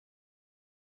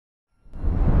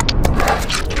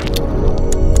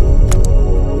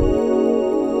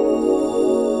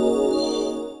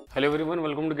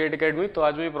Gate academy. तो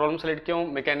आज मैं प्रॉब्लम सेलेक्ट किया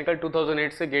हूँ मैकेनिकल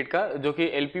 2008 से गेट का, जो कि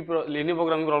एलपी लीनियर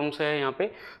प्रोग्रामिंग प्रॉब्लम से है यहाँ पे।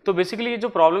 तो बेसिकली ये जो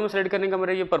प्रॉब्लम सेलेक्ट करने का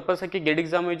मेरा ये पर्पस है कि गेट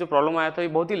एग्जाम में जो प्रॉब्लम आया था ये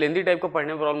बहुत ही लेंथी टाइप का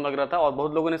पढ़ने में प्रॉब्लम लग रहा था, और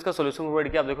बहुत लोगों ने इसका सोल्यूशन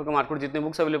प्रोवाइड किया। आप देखो कि मार्केट जितने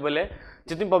बुक्स अवेलेबल है,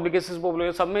 जितनी पब्लिकेशन पॉपुलर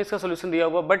है, सब में इसका सोल्यूशन दिया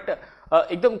हुआ, बट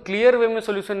एकदम क्लियर वे में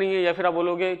सोल्यूशन नहीं है, या फिर आप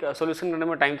बोलोगे सोल्यूशन करने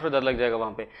में टाइम थोड़ा ज़्यादा लग जाएगा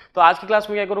वहाँ पे। तो आज की क्लास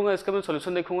में क्या करूँगा, इसका मैं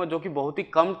सोल्यूशन देखूंगा जो कि बहुत ही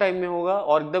कम टाइम में होगा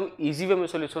और एकदम ईजी वे में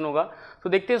सोल्यूशन होगा। तो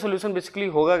देखते हैं सोल्यूशन बेसिकली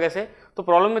होगा कैसे। तो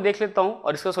प्रॉब्लम में देख लेता हूँ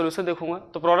और इसका सोल्यूशन देखूंगा।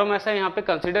 तो प्रॉब्लम ऐसा है यहाँ पे,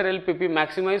 consider LPP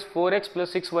maximise 4x +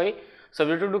 6y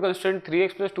subjected to constraint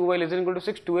 3x + 2y ≤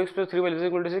 6, 2x + 3y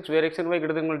 ≤ 6, where x and y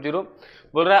 > 0।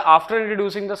 बोल रहा है after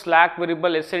introducing the slack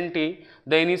variable s and t,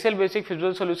 the initial basic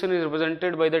feasible solution is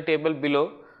represented by the table below,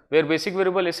 where basic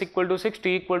variable s = 6,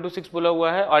 t = 6 बोला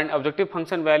हुआ है, और objective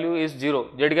function value is 0,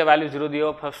 Z का value 0 दिया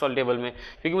हुआ फर्स्ट वाले table में।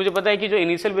 क्योंकि मुझे पता है कि जो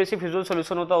इनिशियल बेसिक फिजिकल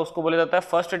सॉल्यूशन होता है उसको बोला जाता है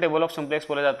फर्स्ट टेबल ऑफ सिंप्लेक्स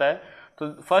बोला जाता है। तो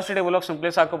फर्स्ट टेबल ऑफ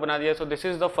सिंप्लेक्स आपको बना दिया, so this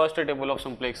is the first table of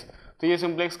simplex. तो ये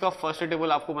सिंप्लेक्स का फर्स्ट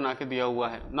टेबल आपको बना के दिया हुआ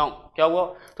है। नाउ क्या हुआ,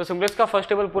 तो सिंप्लेक्स का फर्स्ट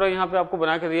टेबल पूरा यहाँ पे आपको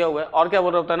बना के दिया हुआ है। और क्या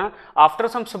बोल रहा होता है ना, आफ्टर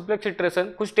सम सिंप्लेक्स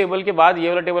इटरेशन, कुछ टेबल के बाद ये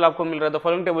वाला टेबल आपको मिल रहा है। The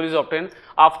following table is obtain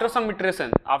after some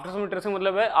iteration. After some iteration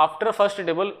मतलब है आफ्टर फर्स्ट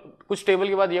टेबल, कुछ टेबल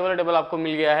के बाद ये वाला टेबल आपको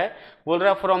मिल गया है। बोल रहा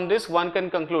है from this one can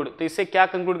conclude, तो इससे क्या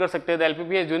कंक्लूड कर सकते हैं, the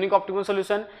LPP has unique optimal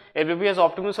solution, LPP has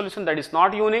optimal solution that is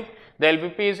not unique, the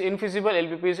LPP is infeasible,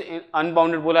 LPP is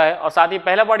unbounded बोला है। और साथ ही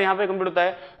पहला पार्ट यहाँ पे कंप्लीट होता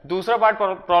है। दूसरा पार्ट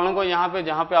प्रॉब्लम को यहाँ पे,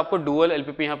 जहाँ पे आपको डुअल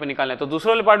एलपीपी यहाँ पे निकालना है। तो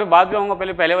दूसरे वाले पार्ट में बाद में आऊंगा,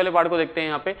 पहले वाले पार्ट को देखते हैं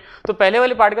यहाँ पे। तो पहले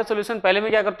वाले पार्ट का सोल्यूशन पहले मैं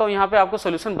क्या करता हूँ, यहाँ पे आपको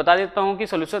सोल्यूशन बता देता हूँ कि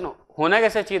सोल्यूशन होना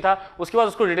कैसे चाहिए था, उसके बाद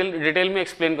उसको डिटेल में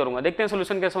एक्सप्लेन करूंगा। देखते हैं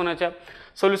सोल्यूशन कैसे होना चाहिए।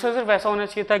 सोल्यूशन सिर्फ ऐसा होना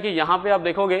चाहिए था कि यहाँ पे आप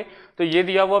देखोगे तो ये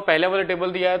दिया हुआ पहले वाला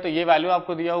टेबल दिया है, तो ये वैल्यू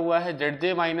आपको दिया हुआ है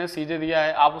ZJ - CJ दिया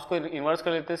है। आप उसको इन्वर्स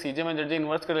कर लेते हैं, CJ में ZJ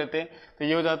इन्वर्स कर लेते हैं, तो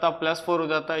ये हो जाता +4 हो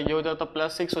जाता है, ये हो जाता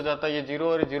 +6 हो जाता है, ये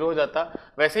 0 और 0 हो जाता।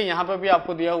 वैसे ही यहाँ पे भी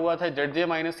आपको दिया हुआ था ZJ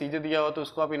 - CJ दिया हुआ, तो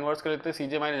उसको आप इन्वर्स कर लेते हैं,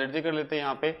 CJ - ZJ कर लेते हैं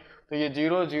यहाँ पे, तो ये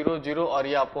 0 0 0 और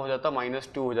ये आपको हो जाता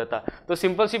 -2 हो जाता। तो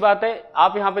सिंपल सी बात है,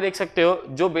 आप यहाँ पे देख सकते हो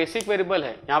जो बेसिक वेरिएबल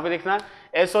है, यहाँ पे देखना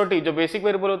S और T, जो बेसिक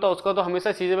वेरिएबल होता है उसका तो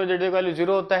हमेशा CJ में ZJ वैल्यू 0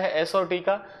 होता है, S और T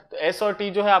का। तो S और T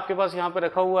जो है आपके पास यहाँ पे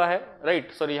रखा हुआ है,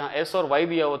 राइट, सॉरी यहाँ S और Y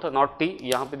दिया हुआ था, नॉट T,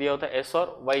 यहाँ पे दिया हुआ था S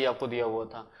और Y आपको दिया हुआ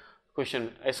था क्वेश्चन,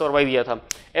 S और Y दिया था।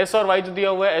 S और Y जो दिया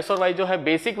हुआ है, S और Y जो है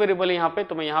बेसिक वेरिएबल है यहाँ पे,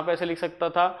 तो मैं यहाँ पे ऐसे लिख सकता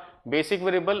था बेसिक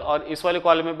वेरिएबल, और इस वाले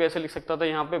कॉलम में भी ऐसे लिख सकता था,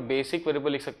 यहाँ पे बेसिक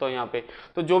वेरिएबल लिख सकता हूँ यहाँ पे।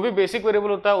 तो जो भी बेसिक वेरिएबल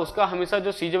होता है उसका हमेशा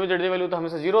जो CJ में ZJ वैल्यू होता है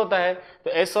हमेशा 0 होता है।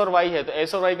 तो S और Y है, तो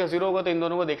S और Y का 0 होगा, तो इन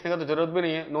दोनों को देखने का तो जरूरत भी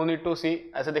नहीं है, नो नीड टू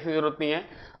सी, ऐसे देखने की जरूरत नहीं है,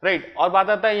 राइट। और बात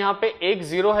आता है यहाँ पे एक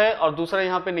 0 है और दूसरा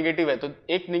यहाँ पे निगेटिव है, तो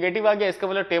एक निगेटिव आ गया, इसका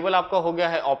मतलब टेबल आपका हो गया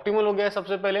है ऑप्टिमल हो गया है।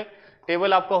 सबसे पहले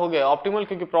टेबल आपका हो गया ऑप्टिमल,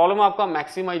 क्योंकि प्रॉब्लम आपका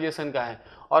मैक्सिमाइजेशन का है,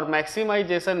 और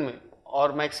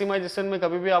मैक्सिमाइजेशन में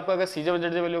कभी भी आपका अगर CJ में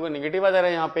ZJ वैल्यू का निगेटिव आ जा रहा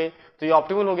है यहाँ पे, तो ये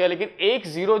ऑप्टिमल हो गया। लेकिन एक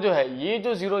 0 जो है, ये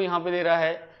जो 0 यहाँ पे दे रहा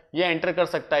है, ये एंटर कर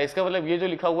सकता है। इसका मतलब ये जो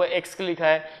लिखा हुआ है x के लिखा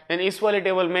है, यानी इस वाले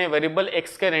टेबल में वेरिएबल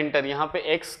x कैन एंटर, यहाँ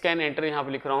पे x कैन एंटर यहाँ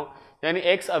पे लिख रहा हूँ, यानी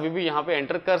x अभी भी यहाँ पे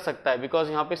एंटर कर सकता है, बिकॉज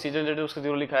यहाँ पे CJ ZJ उसका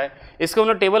 0 लिखा है। इसका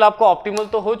मतलब टेबल आपका ऑप्टिमल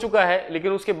तो हो चुका है,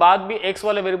 लेकिन उसके बाद भी x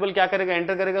वाला वेरिएबल क्या करेगा,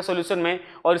 एंटर करेगा सोल्यूशन में,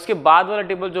 और इसके बाद वाला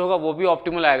टेबल जो होगा वो भी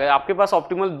ऑप्टिमल आएगा। आपके पास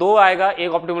ऑप्टिमल 2 आएगा,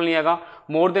 एक ऑप्टिमल नहीं आएगा,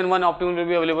 more than 1 optimal will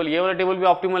be available. ये वाला टेबल भी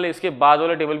ऑप्टिमल है, इसके बाद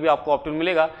वाला टेबल भी आपको ऑप्टिमल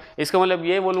मिलेगा। इसका मतलब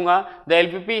ये बोलूंगा, the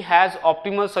LPP has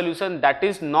optimal solution that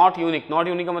is not unique. Not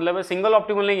unique का मतलब है सिंगल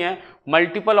ऑप्टिमल नहीं है,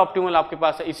 मल्टीपल ऑप्टिमल आपके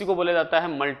पास है, इसी को बोला जाता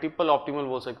है मल्टीपल ऑप्टिमल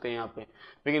बोल सकते हैं। यहाँ पे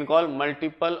we can call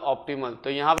multiple optimal. तो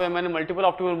यहाँ पे मैंने मल्टीपल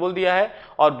ऑप्टिमल बोल दिया है,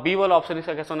 और बी वाला ऑप्शन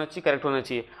इसका कैसा होना चाहिए, करेक्ट होना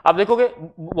चाहिए। आप देखोगे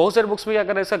बहुत सारे बुक्स में क्या कर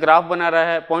रहे हैं, इसका ग्राफ बना रहा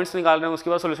है, पॉइंट्स निकाल रहे हैं, उसके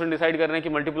बाद सोल्यूशन डिसाइड कर रहे हैं कि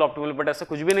मल्टीपल ऑप्टिमल, बट ऐसा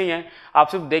कुछ भी नहीं है। आप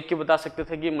सिर्फ देख के बता सकते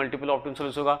थे कि मल्टीपल ऑप्टिमल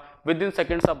सोल्यूशन होगा, विद इन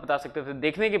सेकंड्स आप बता सकते थे,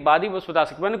 देखने के बाद ही बस बता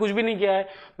सकते। मैंने कुछ भी नहीं किया है,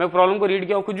 मैं प्रॉब्लम को रीड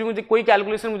किया हूँ, कुछ भी मुझे कोई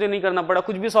कैलकुलेशन मुझे नहीं करना पड़ा,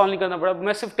 कुछ भी सॉल्व नहीं करना पड़ा,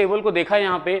 मैं सिर्फ टेबल को देखा,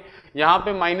 यहाँ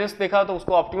पे माइनस देखा तो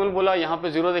उसको ऑप्टिमल बोला, यहाँ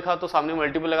पे 0 देखा तो सामने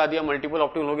मल्टीपल लगा दिया, मल्टीपल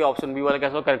ऑप्टिमल हो गया, ऑप्शन बी वाला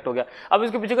कैसा करेक्ट हो गया। अब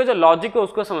इसके पीछे का जो लॉजिक है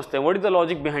उसको समझते हैं, what is the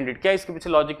logic behind it, क्या इसके पीछे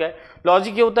लॉजिक है।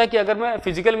 लॉजिक ये होता है कि अगर मैं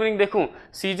फिजिकल मीनिंग देखूं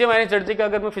CJ - ZJ का,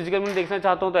 अगर मैं फिजिकल मीनिंग देखना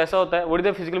चाहता हूं तो ऐसा होता है, what is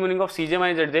the physical meaning of CJ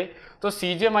 - ZJ। तो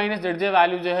CJ - ZJ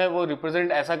वैल्यू जो है वो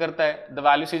रिप्रेजेंट ऐसा करता है, द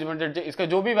वैल्यू CJ - ZJ, इसका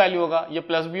जो भी वैल्यू होगा ये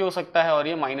प्लस भी हो सकता है और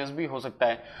ये माइनस भी हो सकता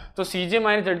है। तो CJ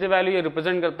 - ZJ वैल्यू ये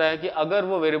रिप्रेजेंट करता है कि अगर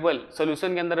वो वेरिएबल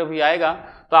सोल्यूशन के अंदर अभी आएगा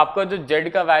तो आपका जो Z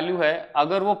का वैल्यू है,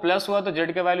 अगर वो प्लस हुआ तो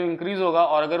Z का वैल्यू इंक्रीज होगा,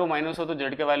 और अगर वो माइनस हो तो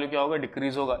Z का वैल्यू क्या होगा,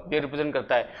 डिक्रीज होगा। ये रिप्रेजेंट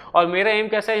करता है। और मेरा एम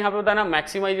कैसा है यहाँ पे बताना,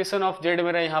 मैक्सिमाइजेशन ऑफ Z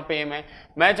मेरा यहाँ पे एम है।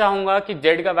 मैं चाहूंगा कि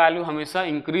Z का वैल्यू हमेशा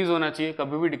इंक्रीज होना चाहिए,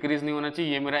 कभी भी डिक्रीज नहीं होना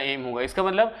चाहिए, ये मेरा एम होगा। इसका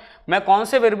मतलब मैं कौन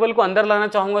से वेरिएबल को अंदर लाना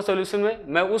चाहूंगा सोल्यूशन में,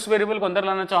 मैं उस वेरिएबल को अंदर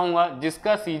लाना चाहूंगा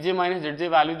जिसका CJ - ZJ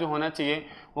वैल्यू जो होना चाहिए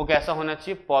वो कैसा होना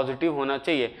चाहिए, पॉजिटिव होना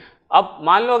चाहिए। अब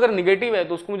मान लो अगर निगेटिव है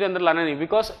तो उसको मुझे अंदर लाना नहीं,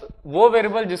 बिकॉज वो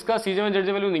वेरिएबल जिसका सीजे में जेड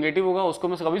वैल्यू निगेटिव होगा उसको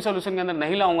मैं कभी सोल्यूशन के अंदर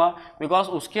नहीं लाऊंगा, बिकॉज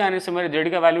उसके आने से मेरे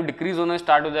जेड का वैल्यू डिक्रीज होना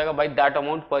स्टार्ट हो जाएगा by that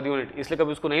amount per unit, इसलिए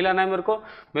कभी उसको नहीं लाना है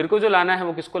मेरे को जो लाना है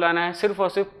वो किसको लाना है, सिर्फ और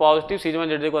सिर्फ पॉजिटिव सीजे में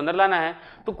जेड को अंदर लाना है।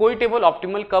 तो कोई टेबल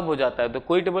ऑप्टिमल कब हो जाता है, तो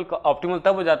कोई टेबल ऑप्टिमल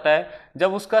तब हो जाता है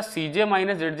जब उसका सीजे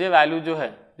माइनस जेड जे वैल्यू जो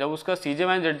है, जब उसका सीजे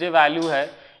माइनस जेड जे वैल्यू है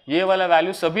ये वाला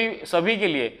वैल्यू सभी के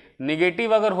लिए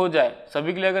निगेटिव अगर हो जाए,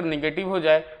 सभी के लिए अगर निगेटिव हो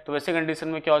जाए तो वैसे कंडीशन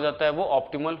में क्या हो जाता है, वो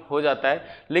ऑप्टिमल हो जाता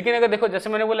है। लेकिन अगर देखो जैसे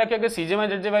मैंने बोला कि अगर सीजे में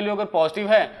जेड वैल्यू अगर पॉजिटिव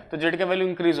है तो जेड का वैल्यू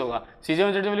इंक्रीज होगा, सीजे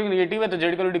में जेड वैल्यू निगेटिव है तो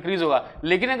जेड का वैल्यू डिक्रीज होगा।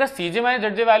 लेकिन अगर सीजे में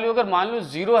जेड वैल्यू अगर मान लो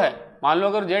जीरो है, मान लो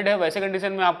अगर जेड है, वैसे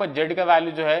कंडीशन में आपका जेड का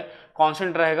वैल्यू जो है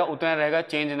कांस्टेंट रहेगा, उतना रहेगा,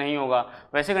 चेंज नहीं होगा।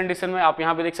 वैसे कंडीशन में आप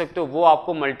यहाँ पे देख सकते हो वो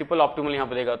आपको मल्टीपल ऑप्टिमल यहाँ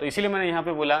पे देगा। तो इसीलिए मैंने यहाँ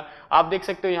पे बोला, आप देख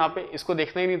सकते हो यहाँ पे, इसको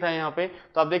देखना ही नहीं था यहाँ पे,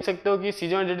 तो आप देख सकते हो कि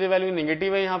सीजे में जेड वैल्यू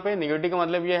निगेटिव है, यहाँ पे निगेटिव का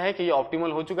मतलब ये है कि ये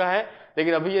ऑप्टिमल हो चुका है,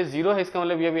 लेकिन अभी ये जीरो है, इसका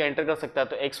मतलब ये भी एंटर कर सकता है।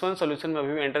 तो x1 सोल्यूशन में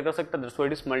अभी भी एंटर कर सकता है, that's why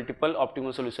it is multiple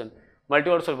optimal solution,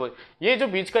 multiple solution. ये जो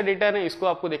बीच का डेटा है ना, इसको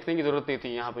आपको देखने की जरूरत नहीं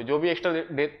थी। यहाँ पे जो भी एक्स्ट्रा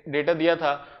डेटा दिया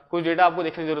था, कुछ डेटा आपको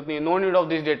देखने की जरूरत नहीं है, no need of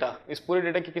this data, इस पूरे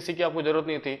डेटा की किसी की आपको जरूरत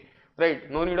नहीं थी, right,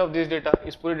 no need of this data,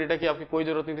 इस पूरे डेटा की आपकी कोई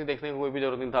जरूरत नहीं थी, देखने की कोई भी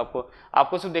जरूरत नहीं था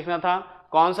आपको सिर्फ देखना था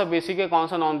कौन सा बेसिक है कौन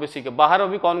सा नॉन बेसिक है, बाहर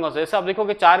अभी कौन सा। जैसे आप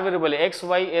देखोगे 4 वेरिएबल है, एक्स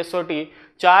वाई एस और टी,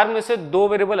 4 में से 2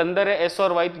 वेरिएबल अंदर है एस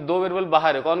और वाई, तो 2 वेरिएबल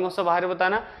बाहर है। कौन सा बाहर है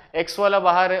बताना, एक्स वाला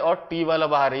बाहर है और टी वाला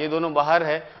बाहर है, ये दोनों बाहर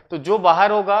है। तो जो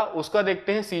बाहर होगा उसका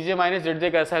देखते हैं सीजे माइनस जेड जे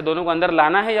कैसा है, दोनों को अंदर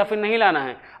लाना है या फिर नहीं लाना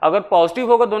है। अगर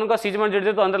पॉजिटिव होगा दोनों का सीजे माइनस जेड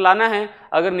जे तो अंदर लाना है,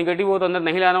 अगर निगेटिव हो तो अंदर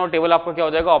नहीं लाना, और टेबल आपका क्या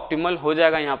हो जाएगा, ऑप्टिमल हो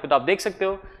जाएगा। यहाँ पे तो आप देख सकते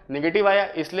हो निगेटिव आया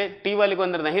इसलिए टी वाले को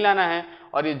अंदर नहीं लाना है,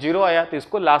 और ये जीरो आया तो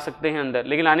इसको ला सकते हैं अंदर,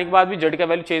 लेकिन लाने के बाद भी जेड का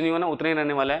वैल्यू चेंज नहीं होना, उतना ही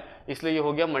रहने वाला है, इसलिए ये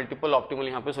हो गया मल्टीपल ऑप्टिमल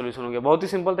यहाँ पे सोल्यूशन हो गया। बहुत ही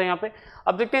सिंपल था यहाँ पे।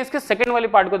 अब देखते हैं इसके सेकंड वाले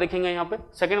पार्ट को देखेंगे। यहाँ पे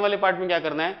सेकंड वाले पार्ट में क्या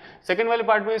करना है, सेकंड वाले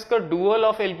पार्ट में इसका डुअल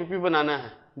ऑफ एलपीपी बनाना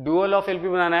है, डुअल ऑफ एलपी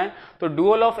बनाना है। तो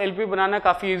डुअल ऑफ एलपी बनाना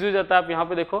काफी इजी हो जाता है। आप यहाँ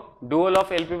पे देखो डुअल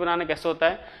ऑफ एलपी बनाना कैसे होता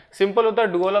है, सिंपल होता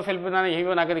है। डुअल ऑफ एलपी बनाना यही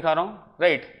बना के दिखा रहा हूँ,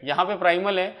 राइट। यहाँ पे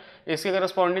प्राइमल है, इसके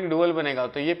करस्पॉन्डिंग डुअल बनेगा,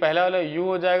 तो ये पहला वाला u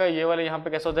हो जाएगा, ये वाला यहाँ पे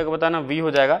कैसा हो जाएगा बताना, v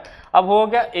हो जाएगा। अब हो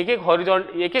गया एक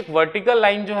एक वर्टिकल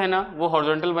लाइन जो है ना वो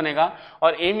हॉरिजॉन्टल बनेगा,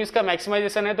 और एम इसका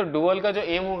मैक्सिमाइजेशन है, तो डुअल का जो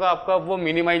एम होगा आपका वो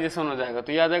मिनिमाइजेशन हो जाएगा।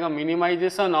 तो ये आ जाएगा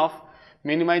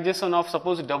minimisation of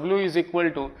suppose w is equal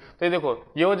to, तो ये देखो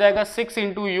ये हो जाएगा 6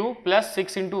 into you plus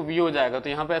 6 into we हो जाएगा। तो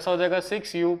यहाँ पे ऐसा हो जाएगा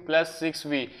 6u प्लस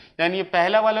 6v, यानी ये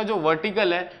पहला वाला जो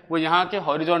वर्टिकल है वो यहाँ के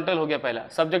हॉरिजॉन्टल हो गया पहला,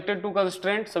 subjected to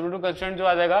constraint. Subject to constraint जो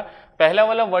आ जाएगा पहला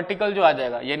वाला वर्टिकल जो आ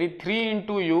जाएगा, यानी 3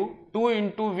 इंटू यू 2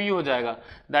 इंटू वी हो जाएगा,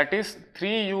 that is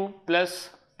 3u plus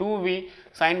 2v,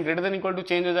 sign greater than equal to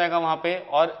change हो जाएगा वहां पे।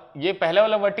 और ये पहला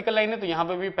वाला वर्टिकल लाइन है तो यहाँ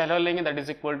पे भी पहला वाला लेंगे, दैट इज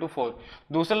इक्वल टू 4।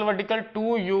 दूसरा वर्टिकल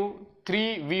 2u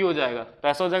 3v हो जाएगा, तो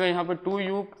ऐसा हो जाएगा यहाँ पे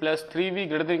 2u plus 3v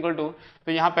greater than equal to,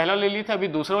 तो यहाँ पहला ले ली था, अभी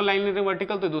दूसरा लाइन लेते हैं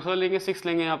वर्टिकल, तो दूसरा लेंगे 6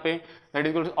 लेंगे यहाँ पे, दैट इज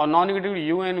इक्वल टू, और non negative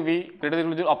u and v greater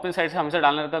than जो अपने साइड से हमेशा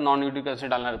डालना रहता है, नॉन नेगेटिव कैसे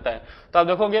डालना रहता है। तो आप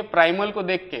देखोगे प्राइमल को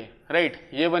देख के, राइट,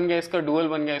 ये बन गया इसका डुअल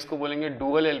बन गया, इसको बोलेंगे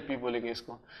डुअल एलपी बोलेंगे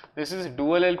इसको, दिस इज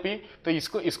डुअल एलपी।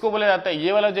 तो इसको बोला जाता है,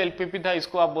 ये वाला जो एलपीपी था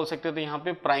इसको आप बोल सकते थे यहाँ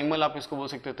पे प्राइमल, आप इसको बोल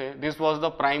सकते थे, this was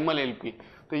the primal LP.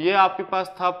 तो ये आपके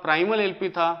पास था प्राइमल एलपी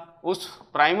था, उस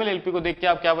प्राइमल एलपी को देख के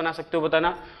आप क्या बना सकते हो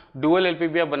बताना, डुअल एलपी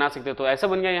भी आप बना सकते हो। तो ऐसा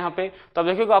बन गया यहाँ पे। तो अब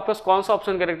देखिएगा आपका कौन सा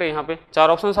ऑप्शन करेक्ट है, यहाँ पे 4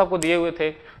 ऑप्शंस आपको दिए हुए थे,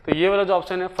 तो ये वाला जो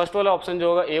ऑप्शन है फर्स्ट वाला ऑप्शन जो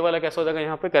होगा ए वाला कैसा हो जाएगा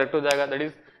यहाँ पे करेक्ट हो जाएगा, that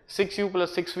is 6u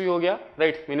plus 6v हो गया,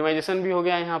 राइट, मिनिमाइजेशन भी हो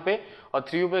गया यहाँ पे, और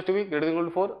 3u plus 2v greater than equal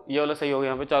to 4, ये वाला सही हो गया,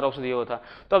 यहाँ पे 4 ऑप्शन दिया हुआ था।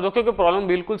 तो अब देखो कि प्रॉब्लम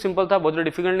बिल्कुल सिंपल था, बहुत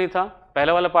डिफिकल्ट नहीं था,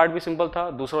 पहला वाला पार्ट भी सिंपल था,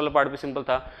 दूसरा वाला पार्ट भी सिंपल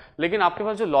था, लेकिन आपके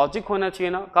पास जो लॉजिक होना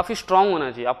चाहिए ना काफी स्ट्रांग होना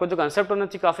चाहिए, आपका जो कंसेप्ट होना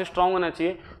चाहिए काफी स्ट्रांग होना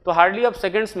चाहिए। तो हार्डली आप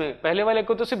सेकंड्स में, पहले वाले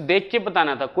को तो सिर्फ देख के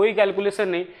बताना था, कोई कैलकुलेशन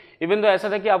नहीं, इवन तो ऐसा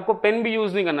था कि आपको पेन भी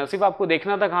यूज नहीं करना, सिर्फ आपको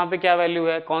देखना था कहाँ पे क्या वैल्यू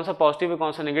है, कौन सा पॉजिटिव है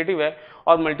कौन सा नेगेटिव है,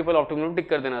 और मल्टीपल ऑप्टिमल टिक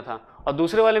कर देना था। और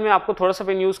दूसरे वाले में आपको थोड़ा सा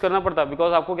पेन यूज करना पड़ता,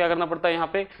 बिकॉज आपको क्या करना पड़ता है यहाँ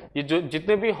पे, ये जो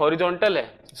जितने भी हॉरिजॉन्टल है,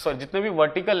 सॉरी जितने भी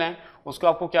वर्टिकल हैं उसको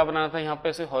आपको क्या बनाना था, यहाँ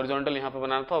पे से हॉरिजॉन्टल यहाँ पे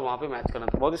बनाना था और वहाँ पे मैच करना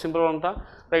था। बहुत ही सिंपल प्रॉब्लम था,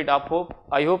 राइट।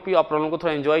 आई होप कि आप प्रॉब्लम को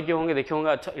थोड़ा एंजॉय किए होंगे, देखे होंगे,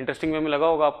 अच्छा इंटरेस्टिंग वे में लगा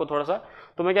होगा आपको थोड़ा सा।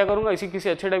 तो मैं क्या करूँगा, इसी किसी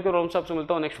अच्छे टाइप के प्रॉब्लम से आपसे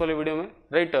मिलता हूँ नेक्स्ट वाले वीडियो में,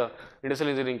 राइट,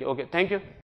 इंडस्ट्रियल इंजीनियरिंग के। Okay, thank you.